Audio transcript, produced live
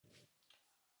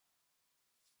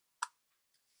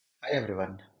Hi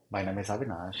everyone, my name is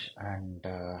Avinash and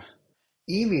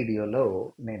ఈ వీడియోలో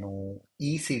నేను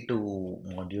EC2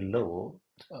 మాడ్యూల్లో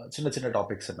చిన్న చిన్న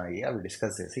టాపిక్స్ ఉన్నాయి అవి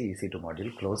డిస్కస్ చేసి EC2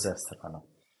 మాడ్యూల్ క్లోజ్ చేస్తున్నాను.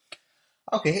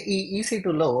 ఓకే, ఈ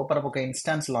EC2లో మనం ఒక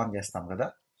ఇన్స్టాన్స్ లాంచ్ చేస్తాం కదా.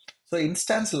 సో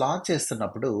ఇన్స్టాన్స్ లాంచ్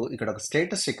చేస్తున్నప్పుడు ఇక్కడ ఒక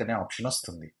స్టేటస్ చెక్ అనే ఆప్షన్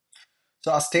వస్తుంది.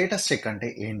 సో ఆ స్టేటస్ చెక్ అంటే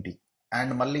ఏంటి,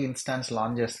 అండ్ మళ్ళీ ఇన్స్టాన్స్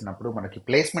లాంచ్ చేస్తున్నప్పుడు మనకి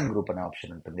ప్లేస్మెంట్ గ్రూప్ అనే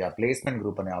ఆప్షన్ ఉంటుంది. ఆ ప్లేస్మెంట్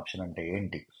గ్రూప్ అనే ఆప్షన్ అంటే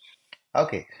ఏంటి,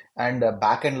 ఓకే, అండ్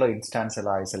బ్యాక్ ఎండ్ లో ఇన్స్టాన్స్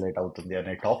ఎలా ఐసోలేట్ అవుతుంది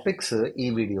అనే టాపిక్స్ ఈ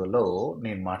వీడియోలో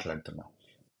నేను మాట్లాడుతున్నా.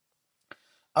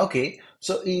 ఓకే,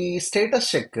 సో ఈ స్టేటస్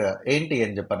చెక్ ఏంటి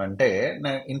అని చెప్పానంటే,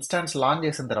 నేను ఇన్స్టాన్స్ లాంచ్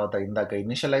చేసిన తర్వాత ఇందాక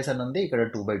ఇనిషియలైజ్ అని ఉంది, ఇక్కడ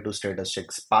 2x2 స్టేటస్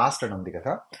చెక్స్ పాస్ట్ అని ఉంది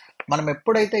కదా. మనం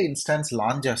ఎప్పుడైతే ఇన్స్టాన్స్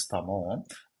లాంచ్ చేస్తామో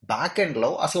బ్యాక్ ఎండ్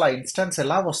లో అసలు ఆ ఇన్స్టాన్స్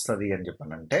ఎలా వస్తుంది అని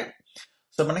చెప్పానంటే,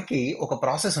 సో మనకి ఒక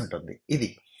ప్రాసెస్ ఉంటుంది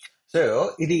ఇది. సో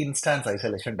ఇది ఇన్స్టాన్స్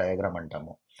ఐసోలేషన్ డయాగ్రామ్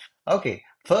అంటాము. ఓకే,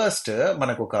 ఫస్ట్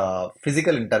మనకు ఒక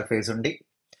ఫిజికల్ ఇంటర్ఫేస్ ఉండి,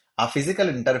 ఆ ఫిజికల్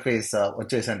ఇంటర్ఫేస్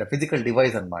వచ్చేసి అంటే ఫిజికల్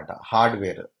డివైస్ అన్నమాట,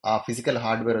 హార్డ్వేర్. ఆ ఫిజికల్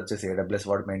హార్డ్వేర్ వచ్చేసి ఏడబ్ల్యూఎస్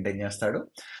వాడు మెయింటైన్ చేస్తాడు.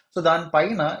 సో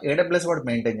దానిపైన ఏడబ్ల్యూఎస్ వాడు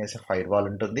మెయింటైన్ చేసే ఫైర్ వాల్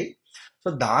ఉంటుంది.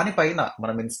 సో దానిపైన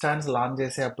మనం ఇన్స్టాన్స్ లాంచ్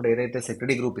చేసే అప్పుడు ఏదైతే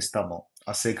సెక్యూరిటీ గ్రూప్ ఇస్తామో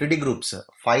ఆ సెక్యూరిటీ గ్రూప్స్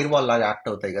ఫైర్ వాల్ లాగా యాక్ట్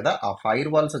అవుతాయి కదా, ఆ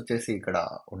ఫైర్ వాల్స్ వచ్చేసి ఇక్కడ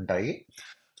ఉంటాయి.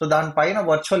 సో దానిపైన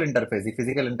వర్చువల్ ఇంటర్ఫేస్, ఈ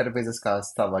ఫిజికల్ ఇంటర్ఫేసెస్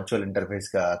కాస్త వర్చువల్ ఇంటర్ఫేస్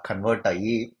గా కన్వర్ట్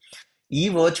అయ్యి, ఈ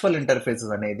వర్చువల్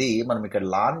ఇంటర్ఫేసెస్ అనేది మనం ఇక్కడ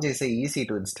లాంచ్ చేసే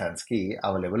EC2 ఇన్స్టాన్స్ కి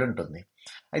అవైలబుల్ ఉంటుంది.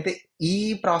 అయితే ఈ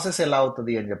ప్రాసెస్ ఎలా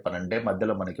అవుతుంది అని చెప్పానంటే,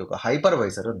 మధ్యలో మనకి ఒక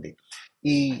హైపర్వైజర్ ఉంది.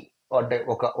 ఈ అంటే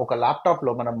ఒక ఒక ల్యాప్టాప్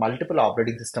లో మనం మల్టిపుల్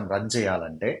ఆపరేటింగ్ సిస్టమ్ రన్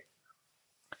చేయాలంటే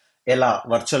ఎలా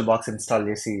వర్చువల్ బాక్స్ ఇన్స్టాల్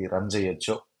చేసి రన్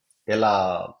చేయొచ్చో, ఎలా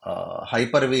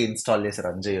హైపర్ వి ఇన్స్టాల్ చేసి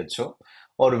రన్ చేయొచ్చో,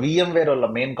 ఆర్ VMware వల్ల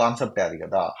మెయిన్ కాన్సెప్ట్ అది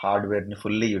కదా, హార్డ్వేర్ ని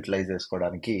ఫుల్లీ యూటిలైజ్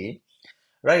చేసుకోవడానికి.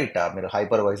 రైట్, మీరు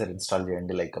హైపర్వైజర్ ఇన్స్టాల్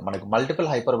చేయండి. లైక్ మనకు మల్టిపుల్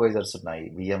హైపర్వైజర్స్ ఉన్నాయి.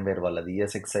 VMware వాళ్ళది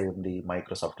ESXi ఉంది,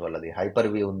 మైక్రోసాఫ్ట్ వాళ్ళది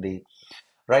హైపర్-వి ఉంది,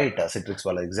 రైట్, సిట్రిక్స్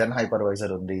వాళ్ళది జెన్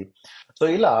హైపర్వైజర్ ఉంది. సో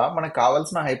ఇలా మనకు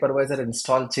కావాల్సిన హైపర్వైజర్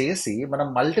ఇన్స్టాల్ చేసి మనం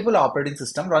మల్టిపుల్ ఆపరేటింగ్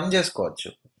సిస్టమ్ రన్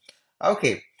చేసుకోవచ్చు.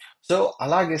 ఓకే, సో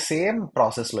అలాగే సేమ్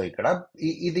ప్రాసెస్ లో ఇక్కడ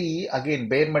ఇది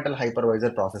again bare metal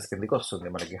hypervisor process కిందకి వస్తుంది.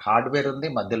 మనకి హార్డ్వేర్ ఉంది,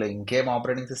 మధ్యలో ఇంకేం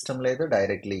ఆపరేటింగ్ సిస్టమ్ లేదు,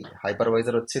 డైరెక్ట్లీ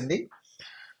హైపర్వైజర్ వచ్చింది.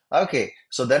 ఓకే,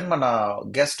 సో దెన్ మన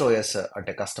గెస్ట్ ఓఎస్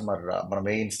అంటే కస్టమర్, మనం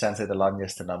ఏ ఇన్స్టాన్స్ అయితే లాంచ్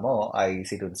చేస్తున్నామో ఆ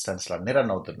EC2 ఇన్స్టాన్స్ అన్ని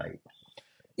రన్ అవుతున్నాయి.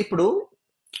 ఇప్పుడు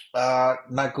ఆ,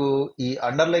 నాకు ఈ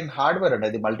అండర్లైన్ హార్డ్వేర్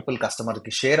అనేది మల్టిపుల్ కస్టమర్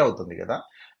కి షేర్ అవుతుంది కదా.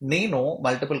 నేను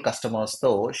మల్టిపుల్ కస్టమర్స్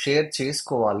తో షేర్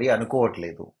చేసుకోవాలి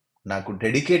అనుకోవట్లేదు, నాకు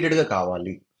డెడికేటెడ్ గా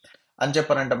కావాలి అని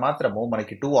చెప్పారంటే మాత్రము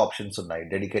మనకి టూ ఆప్షన్స్ ఉన్నాయి: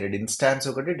 డెడికేటెడ్ ఇన్స్టాన్స్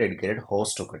ఒకటి, డెడికేటెడ్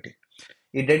హోస్ట్ ఒకటి.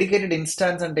 ఈ డెడికేటెడ్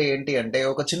ఇన్స్టాన్స్ అంటే ఏంటి అంటే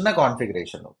ఒక చిన్న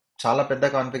కాన్ఫిగరేషన్, చాలా పెద్ద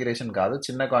కాన్ఫిగరేషన్ కాదు,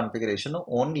 చిన్న కాన్ఫిగరేషన్,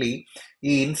 ఓన్లీ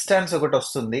ఈ ఇన్స్టాన్స్ ఒకటి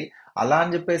వస్తుంది. అలా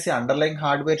అని చెప్పేసి అండర్లైన్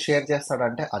హార్డ్వేర్ షేర్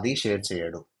చేస్తాడంటే అది షేర్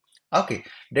చేయడు. ఓకే,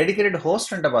 డెడికేటెడ్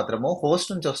హోస్ట్ అంటే మాత్రము హోస్ట్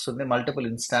నుంచి వస్తుంది, మల్టిపుల్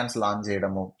ఇన్స్టాన్స్ లాంచ్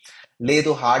చేయడము,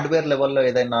 లేదు హార్డ్వేర్ లెవెల్లో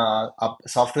ఏదైనా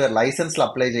సాఫ్ట్వేర్ లైసెన్స్లు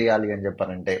అప్లై చేయాలి అని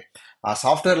చెప్పారంటే ఆ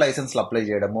సాఫ్ట్వేర్ లైసెన్స్లు అప్లై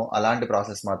చేయడము, అలాంటి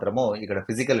ప్రాసెస్ మాత్రము ఇక్కడ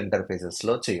ఫిజికల్ ఇంటర్ఫేసెస్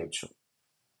లో చేయొచ్చు.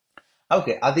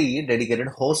 ఓకే, అది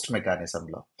డెడికేటెడ్ హోస్ట్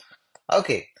మెకానిజంలో.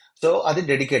 ఓకే, సో అది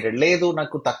డెడికేటెడ్. లేదు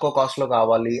నాకు తక్కువ కాస్ట్ లో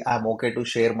కావాలి, I'm okay to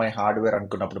share my hardware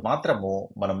అనుకున్నప్పుడు మాత్రము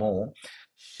మనము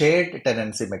షేర్డ్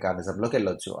టెనెన్సీ మెకానిజంలోకి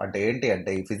వెళ్ళొచ్చు. అంటే ఏంటి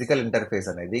అంటే ఈ ఫిజికల్ ఇంటర్ఫేస్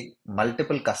అనేది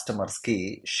మల్టిపుల్ కస్టమర్స్ కి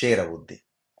షేర్ అవుద్ది.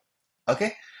 ఓకే,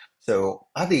 సో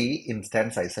అది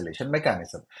ఇన్స్టాన్స్ ఐసోలేషన్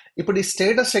మెకానిజం. ఇప్పుడు ఈ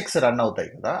స్టేటస్ చెక్స్ రన్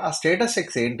అవుతాయి కదా, ఆ స్టేటస్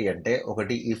చెక్స్ ఏంటి అంటే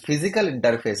ఒకటి ఈ ఫిజికల్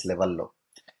ఇంటర్ఫేస్ లెవెల్లో,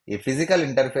 ఈ ఫిజికల్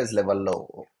ఇంటర్ఫేస్ లెవెల్లో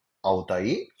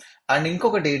అవుతాయి. అండ్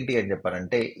ఇంకొకటి ఏంటి అని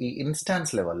చెప్పారంటే ఈ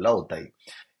ఇన్స్టాన్స్ లెవెల్లో అవుతాయి.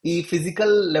 ఈ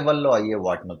ఫిజికల్ లెవెల్లో అయ్యే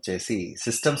వాటిని వచ్చేసి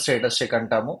సిస్టమ్ స్టేటస్ చెక్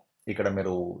అంటాము. ఇక్కడ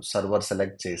మీరు సర్వర్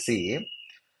సెలెక్ట్ చేసి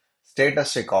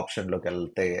స్టేటస్ చెక్ ఆప్షన్ లోకి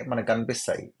వెళ్తే మనకు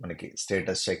కనిపిస్తాయి, మనకి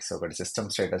స్టేటస్ చెక్స్, ఒకటి system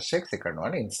status check, second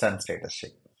one instance status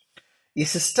check. ఈ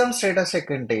సిస్టమ్ స్టేటస్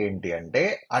చెక్ అంటే ఏంటి అంటే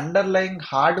అండర్లైన్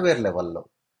హార్డ్వేర్ లెవెల్లో,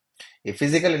 ఈ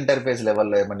ఫిజికల్ ఇంటర్ఫేస్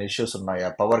లెవెల్లో ఏమైనా ఇష్యూస్ ఉన్నాయా,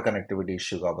 పవర్ కనెక్టివిటీ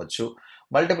ఇష్యూ కావచ్చు,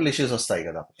 మల్టిపుల్ ఇష్యూస్ వస్తాయి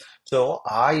కదా. సో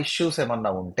ఆ ఇష్యూస్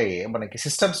ఏమన్నా ఉంటే మనకి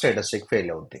సిస్టమ్ స్టేటస్ చెక్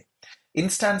ఫెయిల్ అవుద్ది.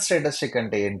 ఇన్స్టాన్స్ స్టేటస్ చెక్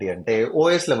అంటే ఏంటి అంటే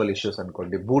ఓఎస్ లెవెల్ ఇష్యూస్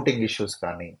అనుకోండి, బూటింగ్ ఇష్యూస్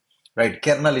కానీ, రైట్,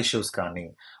 కెర్నల్ ఇష్యూస్ కానీ,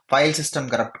 ఫైల్ సిస్టమ్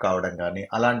కరప్ట్ కావడం కానీ,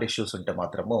 అలాంటి ఇష్యూస్ ఉంటే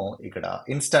మాత్రము ఇక్కడ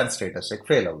ఇన్స్టాన్స్ స్టేటస్ చెక్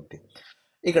ఫెయిల్ అవుద్ది.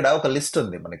 ఇక్కడ ఒక లిస్ట్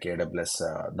ఉంది మనకి AWS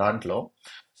దాంట్లో.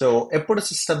 సో ఎప్పుడు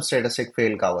సిస్టమ్ స్టేటస్ చెక్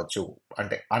ఫెయిల్ కావచ్చు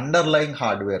అంటే అండర్లైన్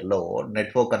హార్డ్వేర్ లో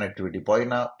నెట్వర్క్ కనెక్టివిటీ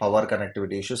పోయినా, పవర్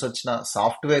కనెక్టివిటీ ఇష్యూస్ వచ్చిన,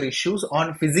 software issues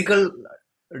on physical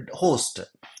host,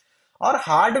 are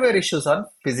hardware issues on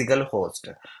physical host.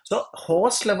 So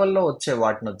host లెవెల్లో వచ్చే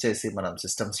వాటిని వచ్చేసి మనం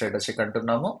సిస్టమ్ స్టేటస్ చెక్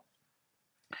అంటున్నాము.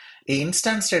 ఈ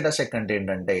ఇన్స్టాన్స్ స్టేటస్ చెక్ అంటే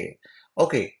ఏంటంటే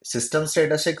okay. System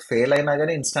status check fail అయినా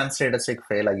గానీ ఇన్‌స్టాన్స్ స్టేటస్ చెక్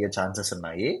ఫెయిల్ అయ్యే ఛాన్సెస్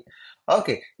ఉన్నాయి.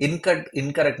 ఓకే.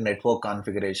 ఇన్‌కరెక్ట్ నెట్వర్క్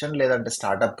కాన్ఫిగరేషన్ లేదంటే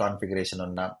స్టార్టప్ కాన్ఫిగరేషన్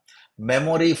ఉన్నా,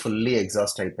 మెమరీ ఫుల్లీ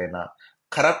ఎగ్జాస్ట్ అయిపోయినా,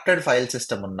 కరప్టెడ్ ఫైల్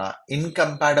సిస్టమ్ ఉన్నా,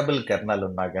 ఇన్‌కంపాటబుల్ కెర్నల్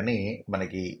ఉన్నా గానీ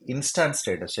మనకి ఇన్‌స్టాన్స్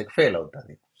స్టేటస్ చెక్ ఫెయిల్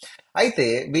అవుతది. అయితే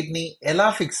వీటిని ఎలా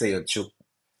ఫిక్స్ చేయొచ్చు?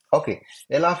 ఓకే.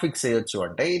 ఎలా ఫిక్స్ చేయొచ్చు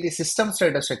అంటే ఇది సిస్టమ్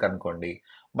స్టేటస్ చెక్ అనుకోండి.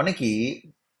 మనకి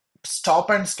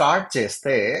స్టాప్ అండ్ స్టార్ట్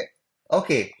చేస్తే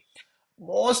ఓకే.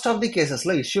 మోస్ట్ ఆఫ్ ది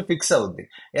కేసెస్‌లో ఇష్యూ ఫిక్స్ అవుద్ది.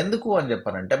 ఎందుకు అని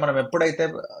చెప్పానంటే, మనం ఎప్పుడైతే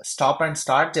స్టాప్ అండ్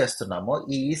స్టార్ట్ చేస్తున్నామో,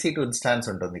 ఈ EC2 ఇన్‌స్టాన్స్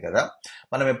ఉంటుంది కదా!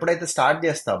 మనం ఎప్పుడైతే స్టార్ట్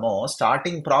చేస్తామో,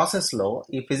 స్టార్టింగ్ ప్రాసెస్‌లో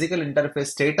ఈ ఫిజికల్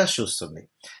ఇంటర్ఫేస్ స్టేటస్ చూస్తుంది.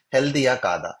 హెల్తీయా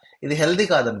కాదా? ఇది హెల్తీ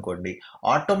కాదనుకోండి,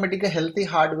 ఆటోమేటిక్‌గా హెల్తీ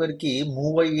హార్డ్‌వేర్‌కి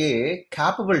మూవ్ అయ్యే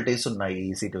క్యాపబిలిటీస్ ఉన్నాయి ఈ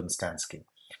EC2 ఇన్‌స్టాన్స్‌కి.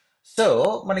 సో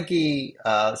మనకి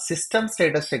సిస్టమ్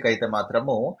స్టేటస్ చెక్ అయితే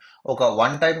మాత్రము ఒక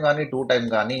వన్ టైం కానీ టూ టైం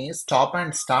కానీ స్టాప్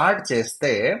అండ్ స్టార్ట్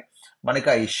చేస్తే మనకి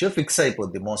ఆ ఇష్యూ ఫిక్స్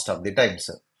అయిపోద్ది most of the times.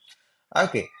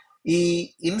 Okay. ఈ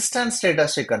ఇన్స్టాంట్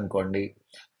స్టేటస్ చెక్ అనుకోండి,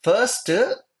 ఫస్ట్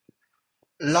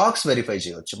లాగ్స్ వెరిఫై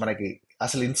చేయొచ్చు మనకి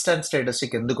అసలు ఇన్స్టాంట్ స్టేటస్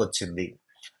చెక్ ఎందుకు వచ్చింది.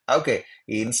 ఓకే.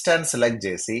 ఈ ఇన్స్టాన్స్ సెలెక్ట్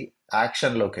చేసి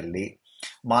యాక్షన్లోకి వెళ్ళి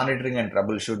monitoring and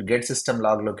trouble shoot get system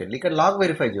లాగ్లోకి వెళ్ళి ఇక్కడ లాగ్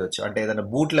వెరిఫై చేయొచ్చు. అంటే ఏదైనా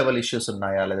బూట్ లెవెల్ ఇష్యూస్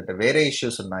ఉన్నాయా లేదంటే వేరే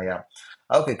ఇష్యూస్ ఉన్నాయా,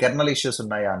 ఓకే కెర్నల్ ఇష్యూస్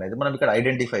ఉన్నాయా అనేది మనం ఇక్కడ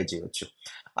ఐడెంటిఫై చేయొచ్చు.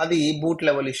 అది boot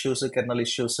level issues kernel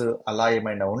issues అలా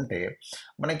ఏమైనా ఉంటే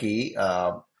మనకి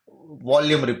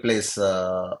వాల్యూమ్ రిప్లేస్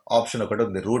ఆప్షన్ ఒకటి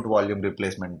ఉంది. రూట్ వాల్యూమ్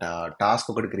రిప్లేస్మెంట్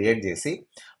టాస్క్ ఒకటి క్రియేట్ చేసి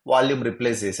వాల్యూమ్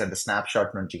రిప్లేస్ చేసి అంటే స్నాప్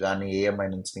షాట్ నుంచి కానీ ఏఎంఐ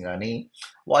నుంచి కానీ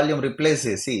వాల్యూమ్ రిప్లేస్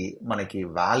చేసి మనకి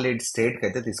వ్యాలిడ్ స్టేట్కి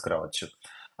అయితే తీసుకురావచ్చు.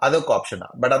 అదొక ఆప్షన్.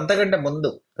 బట్ అంతకంటే ముందు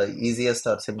the easiest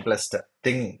are simplest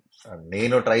thing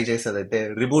నేను ట్రై చేసేదైతే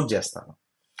రిబూట్ చేస్తాను.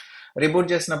 రిబూట్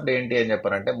చేసినప్పుడు ఏంటి అని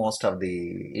చెప్పారంటే మోస్ట్ ఆఫ్ ది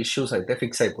ఇష్యూస్ అయితే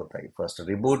ఫిక్స్ అయిపోతాయి. First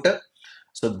reboot,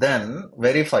 so then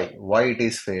verify why it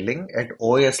is failing at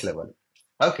OS level.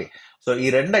 Okay. So ఈ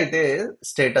రెండు అయితే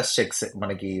స్టేటస్ చెక్స్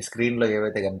మనకి స్క్రీన్ లో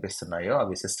ఏవైతే కనిపిస్తున్నాయో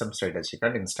అవి system status check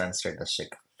and instant status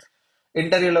check.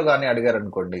 ఇంటర్వ్యూలో కానీ అడిగారు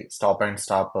అనుకోండి, స్టాప్ అండ్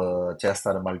స్టాప్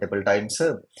చేస్తాను మల్టిపుల్ టైమ్స్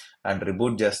అండ్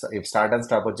రిబూట్ చేస్తా. ఇఫ్ స్టార్ట్ అండ్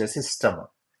స్టాప్ వచ్చేసి system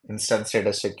instant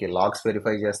status check logs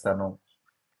verify చేస్తాను.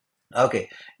 ఓకే.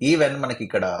 ఈవెన్ మనకి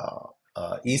ఇక్కడ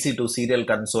EC2 serial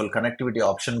console connectivity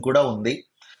option కూడా ఉంది.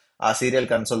 ఆ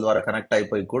సీరియల్ కన్సోల్ ద్వారా కనెక్ట్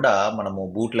అయిపోయి కూడా మనము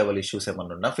బూట్ లెవెల్ ఇష్యూస్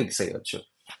ఏమన్నా ఉన్నా ఫిక్స్ చేయొచ్చు.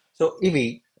 సో ఇవి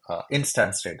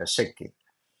instant status check.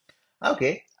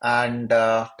 Okay. And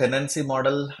tenancy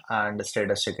model and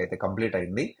status check అయితే కంప్లీట్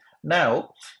అయింది. నౌ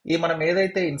ఈ మనం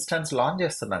ఏదైతే ఇన్స్టాన్స్ లాంచ్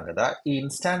చేస్తున్నాం కదా, ఈ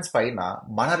ఇన్స్టాన్స్ పైన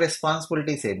మన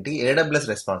రెస్పాన్సిబిలిటీస్ ఏంటి, AWS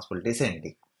రెస్పాన్సిబిలిటీస్ ఏంటి.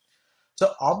 సో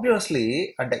ఆబ్వియస్లీ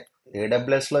అంటే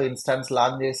AWS లో ఇన్స్టాన్స్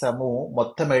లాంచ్ చేసాము,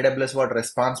 మొత్తం AWS వాటి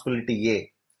రెస్పాన్సిబిలిటీ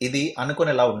ఇది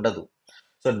అనుకునేలా ఉండదు.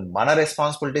 సో మన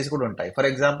రెస్పాన్సిబిలిటీస్ కూడా ఉంటాయి. ఫర్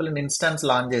ఎగ్జాంపుల్ నేను ఇన్స్టాన్స్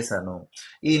లాంచ్ చేశాను,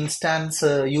 ఈ ఇన్స్టాన్స్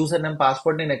యూజర్ నేమ్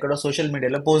పాస్వర్డ్ నేను ఎక్కడో సోషల్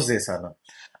మీడియాలో పోస్ట్ చేశాను,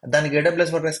 దానికి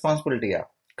AWS వాటి రెస్పాన్సిబిలిటీయా?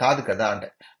 కాదు కదా. అంటే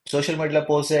సోషల్ మీడియాలో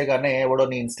పోస్ట్ చేయగానే ఎవడో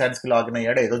నీ ఇన్స్టాన్స్ కి లాగిన్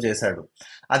అయ్యాడు ఏదో చేశాడు,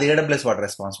 అది AWS వాటి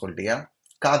రెస్పాన్సిబిలిటీయా?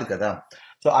 కాదు కదా.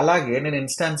 సో అలాగే నేను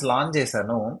ఇన్స్టాన్స్ లాంచ్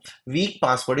చేశాను, వీక్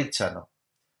పాస్వర్డ్ ఇచ్చాను,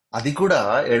 అది కూడా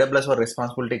AWS వారి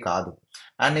రెస్పాన్సిబిలిటీ కాదు.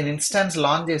 అండ్ నేను ఇన్స్టాన్స్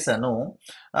లాంచ్ చేశాను,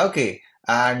 ఓకే,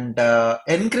 అండ్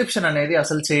ఎన్క్రిప్షన్ అనేది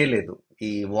అసలు చేయలేదు.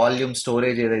 ఈ వాల్యూమ్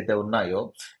స్టోరేజ్ ఏదైతే ఉన్నాయో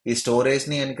ఈ స్టోరేజ్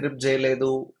ని ఎన్క్రిప్ట్ చేయలేదు,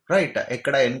 రైట్.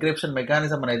 ఎక్కడ ఎన్క్రిప్షన్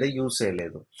మెకానిజం అనేది యూజ్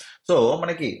చేయలేదు. సో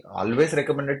మనకి always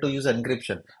recommended to use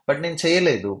encryption, but నేను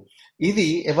చేయలేదు. ఇది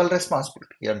ఎవరి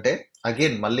రెస్పాన్సిబిలిటీ అంటే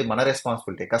అగైన్ మళ్ళీ మన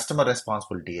రెస్పాన్సిబిలిటీ, కస్టమర్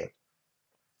రెస్పాన్సిబిలిటీ.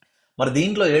 మరి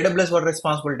దీంట్లో AWS వాడి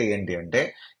రెస్పాన్సిబిలిటీ ఏంటి అంటే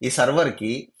ఈ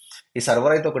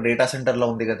సర్వర్ అయితే ఒక డేటా సెంటర్లో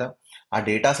ఉంది కదా, ఆ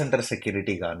డేటా సెంటర్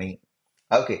సెక్యూరిటీ కానీ,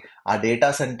 ఓకే, ఆ డేటా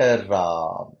సెంటర్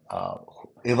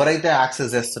ఎవరైతే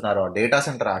యాక్సెస్ చేస్తున్నారో ఆ డేటా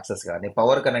సెంటర్ యాక్సెస్ కానీ,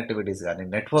 పవర్ కనెక్టివిటీస్ కానీ,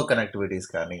 నెట్వర్క్ కనెక్టివిటీస్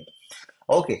కానీ,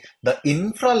 ఓకే, ద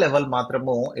ఇన్ఫ్రా లెవెల్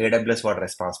మాత్రము AWS వాడి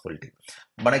రెస్పాన్సిబిలిటీ.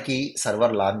 మనకి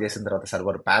సర్వర్ లాంచ్ చేసిన తర్వాత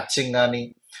సర్వర్ ప్యాచింగ్ కానీ,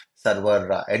 సర్వర్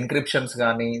ఎన్క్రిప్షన్స్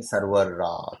కానీ, సర్వర్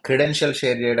క్రెడెన్షియల్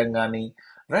షేర్ చేయడం కానీ,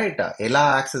 రైట్, ఎలా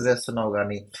యాక్సెస్ చేస్తున్నావు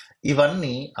కానీ,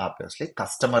 ఇవన్నీ ఆబ్వియస్లీ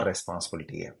కస్టమర్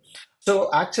రెస్పాన్సిబిలిటీయే. సో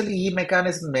యాక్చువల్లీ ఈ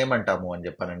మెకానిజం ఏమంటాము అని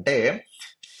చెప్పానంటే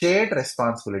షేర్డ్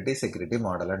రెస్పాన్సిబిలిటీ సెక్యూరిటీ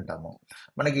మోడల్ అంటాము.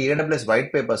 మనకి AWS వైట్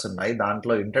పేపర్స్ ఉన్నాయి,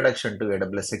 దాంట్లో ఇంట్రడక్షన్ టు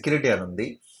AWS సెక్యూరిటీ అని ఉంది.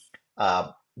 ఆ,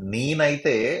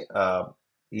 నేనైతే ఆ,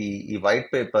 ఈ ఈ వైట్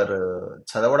పేపర్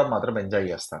చదవడం మాత్రం ఎంజాయ్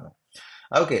చేస్తాను.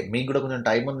 ఓకే, మీకు కూడా కొంచెం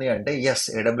టైం ఉంది అంటే ఎస్,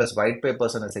 AWS వైట్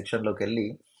పేపర్స్ అనే సెక్షన్లోకి వెళ్ళి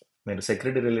మీరు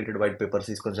సెక్యూరిటీ రిలేటెడ్ వైట్ పేపర్స్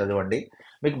తీసుకొని చదవండి.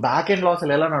 మీకు బ్యాక్ ఎండ్ లో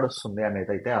అసలు ఎలా నడుస్తుంది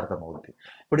అనేది అయితే అర్థమవుతుంది.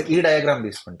 ఇప్పుడు ఈ డయాగ్రామ్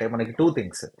తీసుకుంటే మనకి two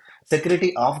things: security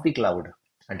of the cloud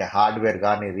అంటే హార్డ్వేర్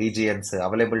కానీ, regions,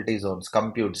 availability Jones,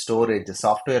 compute, storage,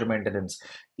 software maintenance,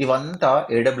 ఇవంతా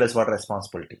AWS వాటి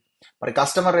రెస్పాన్సిబిలిటీ. మరి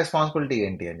కస్టమర్ రెస్పాన్సిబిలిటీ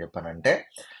ఏంటి అని చెప్పానంటే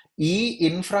ఈ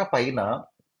ఇన్ఫ్రా పైన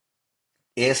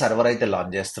ఏ సర్వర్ అయితే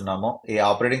లాంచ్ చేస్తున్నామో, ఏ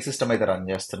ఆపరేటింగ్ సిస్టమ్ అయితే రన్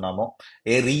చేస్తున్నామో,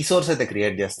 ఏ రీసోర్స్ అయితే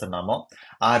క్రియేట్ చేస్తున్నామో,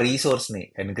 ఆ రీసోర్స్ని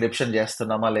ఎన్క్రిప్షన్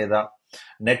చేస్తున్నామా లేదా,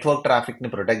 నెట్వర్క్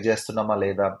ట్రాఫిక్ని ప్రొటెక్ట్ చేస్తున్నామా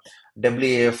లేదా,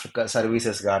 డబ్ల్యూఏఎఫ్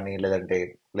సర్వీసెస్ కానీ లేదంటే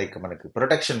లైక్ మనకి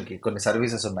ప్రొటెక్షన్కి కొన్ని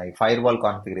సర్వీసెస్ ఉన్నాయి, fire wall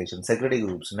configuration, security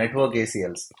groups, network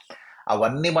ACLs,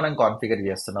 అవన్నీ మనం కాన్ఫిగర్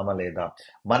చేస్తున్నామా లేదా,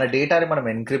 మన డేటాని మనం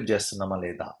ఎన్క్రిప్ట్ చేస్తున్నామా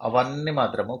లేదా, అవన్నీ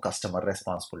మాత్రము కస్టమర్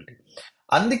రెస్పాన్సిబిలిటీ.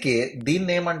 అందుకే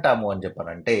దీన్ని ఏమంటాము అని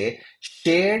చెప్పానంటే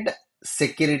షేర్డ్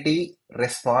సెక్యూరిటీ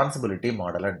రెస్పాన్సిబిలిటీ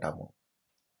మోడల్ అంటాము.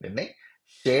 దీన్ని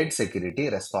షేర్డ్ సెక్యూరిటీ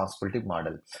రెస్పాన్సిబిలిటీ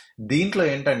మోడల్. దీంట్లో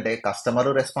ఏంటంటే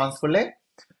కస్టమర్ రెస్పాన్సిబులే,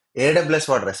 ఏడబ్ల్యూఎస్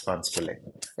వాడు రెస్పాన్సిబులే.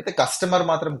 అయితే కస్టమర్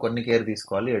మాత్రం కొన్ని కేర్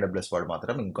తీసుకోవాలి, ఏడబ్ల్యూఎస్ వాడు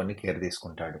మాత్రం ఇంకొన్ని కేర్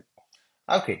తీసుకుంటాడు.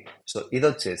 ఓకే, సో ఇది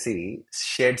వచ్చేసి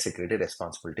shared security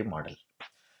responsibility model.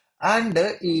 And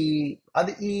ఈ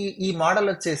అది ఈ ఈ మోడల్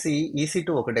వచ్చేసి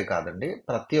EC2 ఒకటే కాదండి,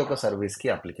 ప్రతి ఒక్క సర్వీస్కి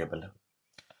అప్లికేబుల్.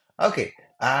 ఓకే,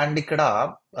 అండ్ ఇక్కడ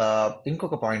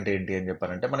ఇంకొక పాయింట్ ఏంటి అని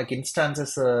చెప్పారంటే మనకి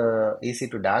ఇన్స్టాన్సెస్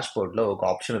EC2 డాష్ బోర్డ్లో ఒక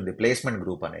ఆప్షన్ ఉంది, ప్లేస్మెంట్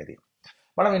గ్రూప్ అనేది.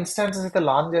 మనం ఇన్స్టాన్సెస్ అయితే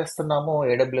లాంచ్ చేస్తున్నామో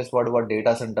ఏడబ్ల్యూఎస్ వాడు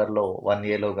డేటా సెంటర్లో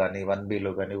 1Aలో కానీ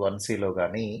 1Bలో కానీ 1Cలో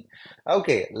కానీ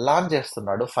ఓకే లాంచ్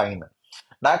చేస్తున్నాడు, ఫైన్.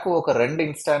 నాకు ఒక రెండు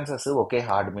ఇన్స్టాన్సెస్ ఒకే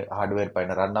హార్డ్వేర్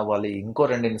పైన రన్ అవ్వాలి, ఇంకో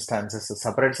రెండు ఇన్స్టాన్సెస్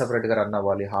సపరేట్గా రన్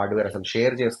అవ్వాలి, హార్డ్వేర్ అసలు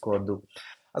షేర్ చేసుకోవద్దు.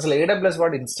 అసలు ఏడబ్ల్యూఎస్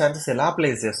వాడు ఇన్స్టాన్సెస్ ఎలా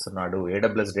ప్లేస్ చేస్తున్నాడు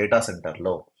ఏడబ్ల్యూఎస్ డేటా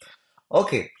సెంటర్లో,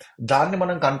 ఓకే, దాన్ని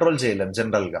మనం కంట్రోల్ చేయలేం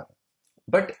జనరల్గా.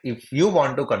 But if you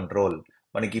want to control,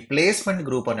 మనకి ప్లేస్మెంట్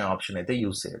గ్రూప్ అనే ఆప్షన్ అయితే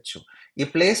యూస్ చేయొచ్చు. ఈ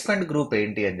ప్లేస్మెంట్ గ్రూప్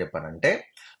ఏంటి అని చెప్పానంటే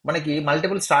మనకి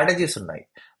మల్టిపుల్ స్ట్రాటజీస్ ఉన్నాయి.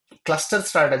 క్లస్టర్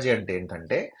స్ట్రాటజీ అంటే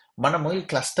ఏంటంటే మనము ఈ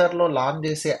క్లస్టర్లో లాంచ్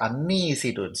చేసే అన్ని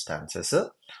EC2 ఇన్స్టాన్సెస్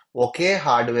ఒకే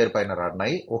హార్డ్వేర్ పైన రన్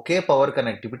అయ్యి ఒకే పవర్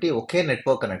కనెక్టివిటీ, ఒకే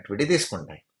నెట్వర్క్ కనెక్టివిటీ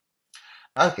తీసుకుంటాయి.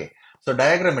 ఓకే, సో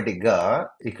డయాగ్రమెటిక్గా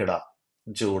ఇక్కడ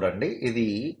చూడండి, ఇది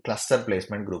cluster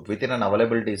placement group with in an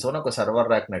availability zone. ఒక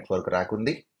సర్వర్ ర్యాక్, నెట్వర్క్ ర్యాక్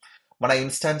ఉంది. మన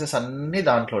ఇన్స్టాన్సెస్ అన్ని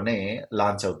దాంట్లోనే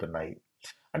లాంచ్ అవుతున్నాయి.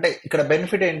 అంటే ఇక్కడ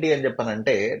బెనిఫిట్ ఏంటి అని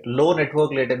చెప్పానంటే లో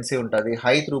నెట్వర్క్ లేటెన్సీ ఉంటుంది,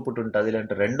 హై త్రూపుట్ ఉంటుంది,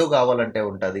 లేదంటే రెండు కావాలంటే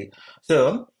ఉంటుంది. సో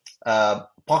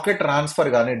పాకెట్ ట్రాన్స్ఫర్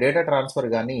కానీ డేటా ట్రాన్స్ఫర్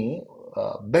కానీ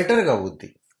బెటర్గా అవుద్ది.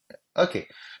 ఓకే,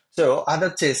 సో అది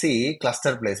వచ్చేసి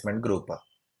cluster placement group.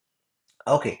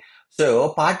 Okay, so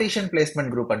partition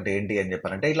placement group అంటే ఏంటి అని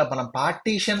చెప్పారంటే ఇట్లా మనం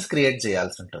పార్టీషన్స్ క్రియేట్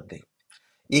చేయాల్సి ఉంటుంది.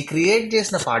 ఈ క్రియేట్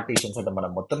చేసిన పార్టీషన్స్ అంటే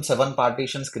మనం మొత్తం 7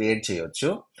 పార్టీషన్స్ క్రియేట్ చేయొచ్చు.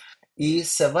 ఈ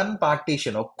 7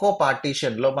 పార్టీషన్, ఒక్కో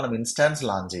పార్టీషన్ లో మనం ఇన్స్టాన్స్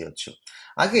లాంచ్ చేయొచ్చు.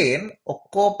 అగైన్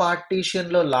ఒక్కో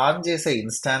పార్టీషన్ లో లాంచ్ చేసే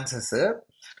ఇన్స్టాన్సెస్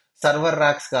సర్వర్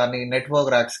ర్యాక్స్ కానీ నెట్వర్క్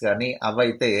ర్యాక్స్ కానీ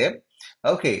అవైతే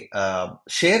ఓకే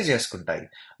షేర్ చేసుకుంటాయి.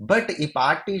 బట్ ఈ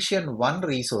పార్టీషన్ 1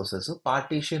 రీసోర్సెస్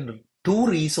పార్టీషన్ 2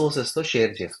 రీసోర్సెస్ తో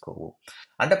షేర్ చేసుకోవు.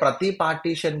 అంటే ప్రతి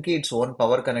పార్టీషన్ కి its own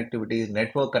power connectivity,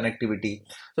 network connectivity.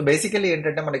 So basically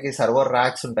ఏంటంటే మనకి సర్వర్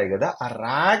ర్యాక్స్ ఉంటాయి కదా, ఆ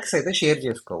ర్యాక్స్ అయితే షేర్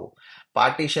చేసుకోవు.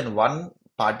 పార్టీషన్ 1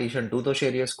 పార్టీషన్ 2తో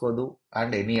షేర్ చేసుకోదు,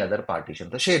 అండ్ ఎనీ అదర్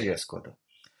పార్టీషన్తో షేర్ చేసుకోదు.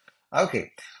 ఓకే,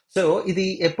 సో ఇది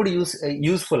ఎప్పుడు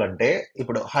యూస్ఫుల్ అంటే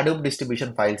ఇప్పుడు హడూప్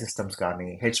డిస్ట్రిబ్యూషన్ ఫైల్ సిస్టమ్స్ కానీ,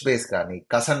 హెచ్బేస్ కానీ,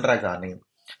 కసండ్రా కానీ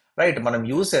రైట్ మనం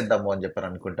యూస్ చేద్దాము అని చెప్పని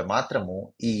అనుకుంటే మాత్రము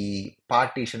ఈ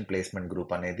పార్టీషన్ ప్లేస్మెంట్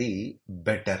గ్రూప్ అనేది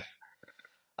బెటర్.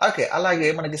 ఓకే, అలాగే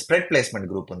మనకి స్ప్రెడ్ ప్లేస్మెంట్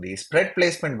గ్రూప్ ఉంది. స్ప్రెడ్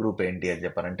ప్లేస్మెంట్ గ్రూప్ ఏంటి అని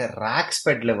చెప్పారంటే ర్యాక్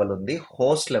స్ప్రెడ్ లెవెల్ ఉంది,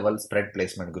 host level spread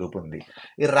placement group ఉంది.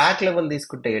 ఈ ర్యాక్ లెవెల్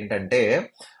తీసుకుంటే ఏంటంటే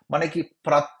మనకి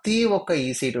ప్రతి ఒక్క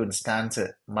EC2 ఇన్స్టాన్స్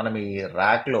మనం ఈ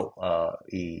ర్యాక్ లో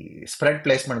ఈ స్ప్రెడ్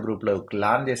ప్లేస్మెంట్ గ్రూప్ లో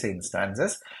లాంచ్ చేసే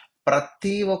ఇన్స్టాన్సెస్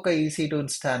ప్రతి ఒక్క EC2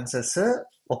 ఇన్స్టాన్సెస్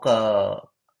ఒక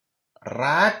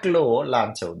ర్యాక్ లో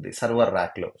లాంచ్ అవుద్ది, సర్వర్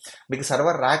ర్యాక్ లో. మీకు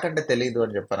సర్వర్ ర్యాక్ అంటే తెలియదు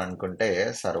అని చెప్పాను అనుకుంటే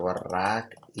సర్వర్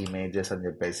ర్యాక్ ఇమేజెస్ అని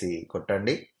చెప్పేసి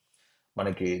కొట్టండి,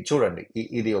 మనకి చూడండి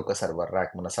ఇది ఒక సర్వర్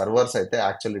ర్యాక్. మన సర్వర్స్ అయితే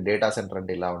యాక్చువల్లీ డేటా సెంటర్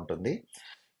అంటే ఇలా ఉంటుంది.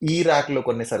 ఈ ర్యాక్ లో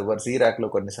కొన్ని సర్వర్స్, ఈ ర్యాక్ లో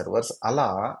కొన్ని సర్వర్స్, అలా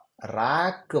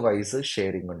ర్యాక్ వైజ్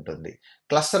షేరింగ్ ఉంటుంది.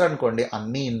 క్లస్టర్ అనుకోండి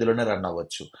అన్ని ఇందులోనే రన్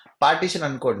అవ్వచ్చు. పార్టీషన్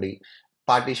అనుకోండి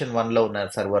పార్టీషన్ 1లో ఉన్న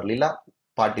సర్వర్లు ఇలా,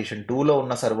 పార్టీషన్ 2లో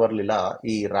ఉన్న సర్వర్లు ఇలా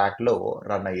ఈ ర్యాక్ లో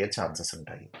రన్ అయ్యే ఛాన్సెస్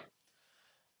ఉంటాయి.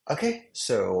 ఓకే,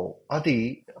 సో అది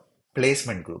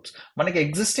ప్లేస్మెంట్ గ్రూప్స్. మనకి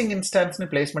ఎగ్జిస్టింగ్ ఇన్స్టాన్స్ ని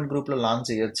ప్లేస్మెంట్ గ్రూప్ లో లాంచ్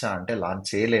చేయొచ్చా అంటే లాంచ్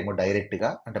చేయలేము డైరెక్ట్ గా,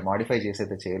 అంటే మాడిఫై చేసి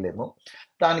అయితే చేయలేము.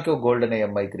 దానికి ఒక గోల్డెన్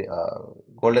ఏఎంఐ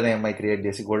క్రియేట్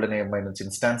చేసి గోల్డెన్ ఏఎంఐ నుంచి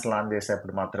ఇన్స్టాన్స్ లాంచ్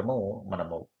చేసేప్పుడు మాత్రము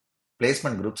మనము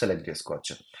ప్లేస్మెంట్ గ్రూప్ సెలెక్ట్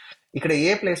చేసుకోవచ్చు. ఇక్కడ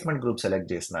ఏ ప్లేస్మెంట్ గ్రూప్ సెలెక్ట్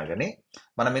చేసినా కానీ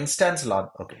మనం ఇన్స్టాన్స్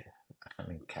లాంచ్, ఓకే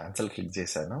నేను క్యాన్సిల్ క్లిక్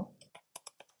చేశాను.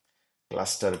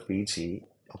 క్లస్టర్ పీచి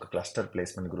ఒక క్లస్టర్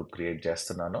ప్లేస్మెంట్ గ్రూప్ క్రియేట్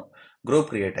చేస్తున్నాను. గ్రూప్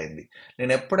క్రియేట్ అయింది.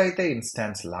 నేను ఎప్పుడైతే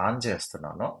ఇన్స్టాన్స్ లాంచ్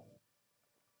చేస్తున్నానో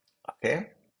ఓకే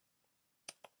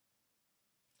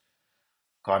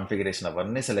కాన్ఫిగరేషన్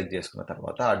అవన్నీ సెలెక్ట్ చేసుకున్న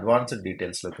తర్వాత అడ్వాన్స్డ్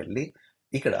డీటెయిల్స్లోకి వెళ్ళి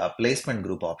ఇక్కడ ప్లేస్మెంట్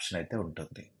గ్రూప్ ఆప్షన్ అయితే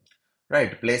ఉంటుంది.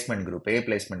 రైట్, ప్లేస్మెంట్ గ్రూప్, ఏ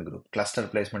placement group, cluster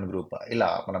placement group, ఇలా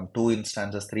మనం 2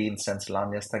 ఇన్స్టాన్సెస్ 3 ఇన్స్టాన్స్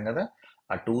లాంచ్ చేస్తాం కదా,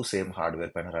 ఆ 2 సేమ్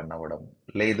హార్డ్వేర్ పైన రన్ అవ్వడం.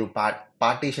 లేదు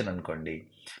పార్టీషన్ అనుకోండి,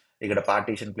 ఇక్కడ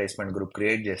పార్టీషన్ ప్లేస్మెంట్ గ్రూప్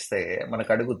క్రియేట్ చేస్తే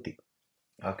మనకు అడుగుద్ది.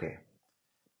 ఓకే,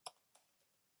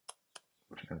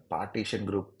 పార్టీషన్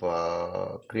గ్రూప్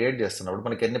క్రియేట్ చేస్తున్నప్పుడు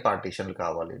మనకి ఎన్ని పార్టీషన్లు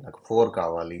కావాలి, నాకు 4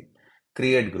 కావాలి.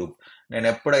 క్రియేట్ గ్రూప్, నేను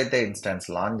ఎప్పుడైతే ఇన్స్టాన్స్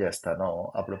లాంచ్ చేస్తానో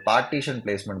అప్పుడు పార్టీషన్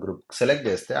ప్లేస్మెంట్ గ్రూప్ సెలెక్ట్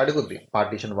చేస్తే అడుగుద్ది,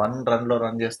 పార్టీషన్ 1 రన్లో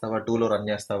రన్ చేస్తావా, 2లో రన్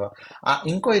చేస్తావా.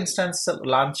 ఇంకో ఇన్స్టాన్స్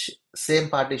లాంచ్ సేమ్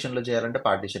పార్టీషన్లో చేయాలంటే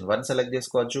పార్టీషన్ 1 సెలెక్ట్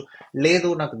చేసుకోవచ్చు.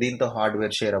 లేదు నాకు దీంతో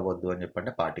హార్డ్వేర్ షేర్ అవ్వద్దు అని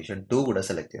చెప్పంటే పార్టీషన్ 2 కూడా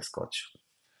సెలెక్ట్ చేసుకోవచ్చు.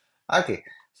 ఓకే,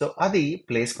 సో అది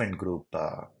placement group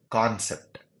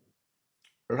concept.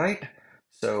 Right,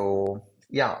 so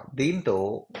yeah, దీంతో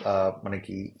ఆ,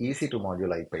 మనకి EC2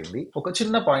 మాడ్యూల్ అయిపోయింది. ఒక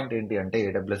చిన్న పాయింట్ ఏంటి అంటే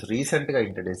AWS రీసెంట్గా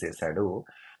ఇంట్రడ్యూస్ చేశాడు.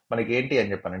 మనకి ఏంటి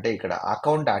అని చెప్పానంటే ఇక్కడ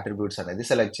అకౌంట్ అట్రిబ్యూట్స్ అనేది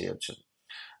సెలెక్ట్ చేయొచ్చు.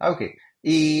 ఓకే,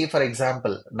 ఈ ఫర్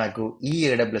ఎగ్జాంపుల్ నాకు ఈ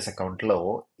AWS అకౌంట్లో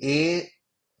ఏ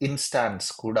ఇన్స్టాన్స్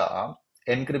కూడా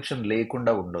ఎన్క్రిప్షన్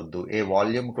లేకుండా ఉండొద్దు, ఏ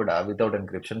వాల్యూమ్ కూడా వితౌట్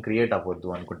ఎన్క్రిప్షన్ క్రియేట్ అవ్వద్దు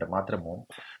అనుకుంటే మాత్రము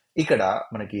ఇక్కడ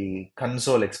మనకి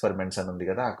కన్సోల్ ఎక్స్పెరిమెంట్స్ అని ఉంది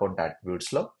కదా అకౌంట్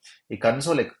అట్రిబ్యూట్స్ లో. ఈ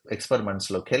కన్సోల్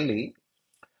ఎక్స్పెరిమెంట్స్ లోకి వెళ్ళి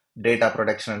data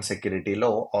protection and సెక్యూరిటీలో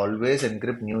always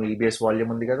encrypt new EBS volume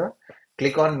ఉంది కదా,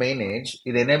 క్లిక్ ఆన్ మేనేజ్.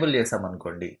 ఇది ఎనేబుల్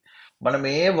చేసామనుకోండి, మనం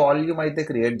ఏ వాల్యూమ్ అయితే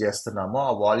క్రియేట్ చేస్తున్నామో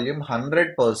ఆ volume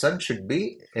 100% should be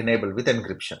enable with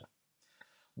encryption.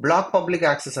 Black public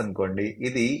access అనుకోండి,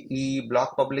 ఇది ఈ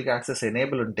బ్లాక్ పబ్లిక్ యాక్సెస్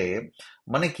ఎనేబుల్ ఉంటే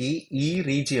మనకి ఈ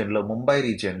రీజియన్లో, ముంబై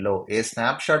రీజియన్లో ఏ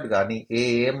స్నాప్షాట్ కానీ ఏ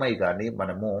AMI కానీ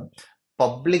మనము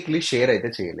పబ్లిక్లీ షేర్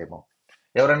అయితే చేయలేము.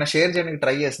 ఎవరైనా షేర్ చేయడానికి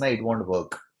ట్రై చేసినా ఇట్ వోంట్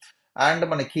వర్క్. అండ్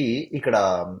మనకి ఇక్కడ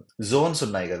జోన్స్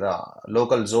ఉన్నాయి కదా,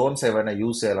 లోకల్ జోన్స్ ఏమైనా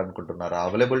యూజ్ చేయాలనుకుంటున్నారా,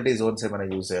 అవైలబిలిటీ జోన్స్ ఏమైనా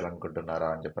యూజ్ చేయాలనుకుంటున్నారా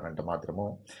అని చెప్పారంటే మాత్రము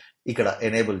ఇక్కడ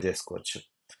ఎనేబుల్ చేసుకోవచ్చు.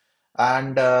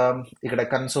 అండ్ ఇక్కడ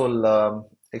కన్సోల్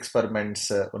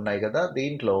ఎక్స్పెరిమెంట్స్ ఉన్నాయి కదా,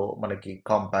 దీంట్లో మనకి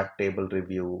కాంపాక్ట్ టేబుల్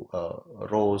రివ్యూ,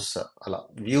 రోస్, అలా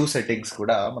వ్యూ సెట్టింగ్స్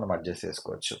కూడా మనం అడ్జస్ట్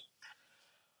చేసుకోవచ్చు.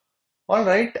 ఆల్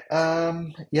రైట్,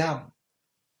 యా,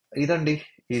 ఇదండి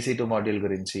EC2 మాడ్యూల్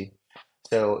గురించి.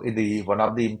 సో ఇది one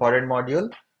of the important module.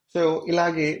 So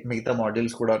ఇలాగే మిగతా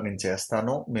మాడ్యూల్స్ కూడా నేను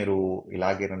చేస్తాను. మీరు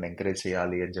ఇలాగే నన్ను ఎంకరేజ్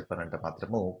చేయాలి అని చెప్పానంటే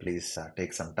మాత్రము please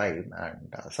take some time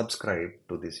and subscribe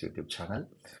to this YouTube channel.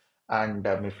 And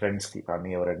మీ ఫ్రెండ్స్కి కానీ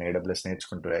ఎవరైనా AWS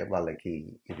నేర్చుకుంటే వాళ్ళకి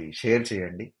ఇది షేర్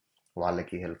చేయండి,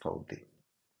 వాళ్ళకి హెల్ప్ అవుద్ది.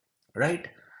 Right,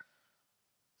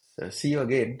 see you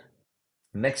again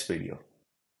next video.